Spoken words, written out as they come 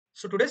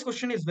So today's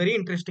question is very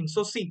interesting.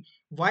 So see,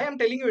 why I'm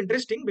telling you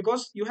interesting,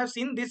 because you have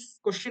seen this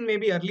question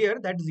maybe earlier,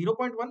 that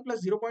 0.1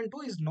 plus 0.2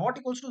 is not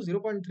equals to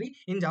 0.3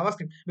 in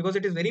JavaScript, because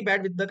it is very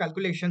bad with the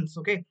calculations.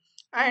 Okay.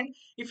 And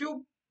if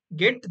you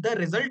get the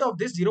result of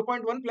this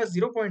 0.1 plus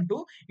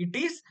 0.2, it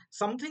is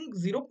something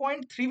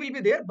 0.3 will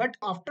be there, but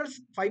after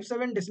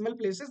 5-7 decimal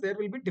places there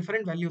will be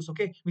different values,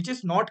 okay, which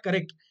is not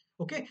correct.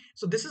 Okay,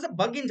 so this is a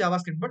bug in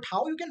JavaScript, but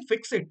how you can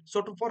fix it?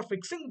 So for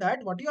fixing that,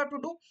 what you have to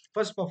do,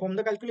 first perform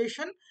the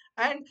calculation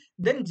and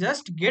then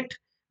just get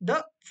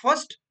the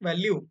first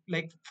value,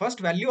 like first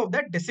value of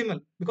that decimal,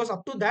 because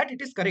up to that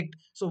it is correct.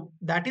 So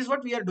that is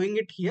what we are doing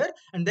it here,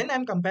 and then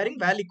I'm comparing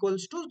val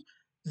equals to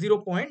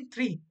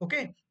 0.3.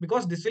 Okay,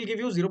 because this will give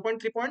you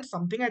 0.3 point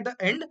something at the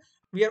end.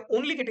 We are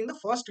only getting the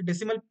first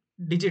decimal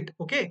digit.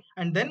 Okay,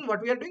 and then what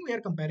we are doing, we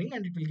are comparing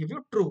and it will give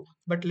you true.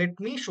 But let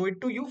me show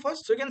it to you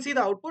first. So you can see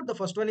the output, the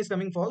first one is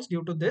coming false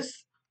due to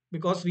this,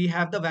 because we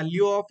have the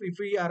value of, if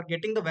we are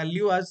getting the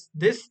value as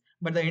this,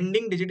 but the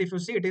ending digit, if you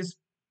see, it is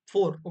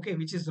 4. Okay,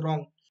 which is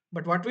wrong.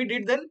 But what we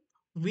did then,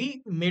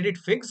 we made it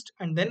fixed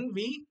and then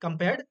we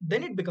compared,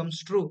 then it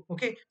becomes true.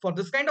 Okay, for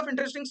this kind of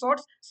interesting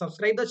sorts,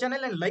 subscribe the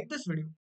channel and like this video.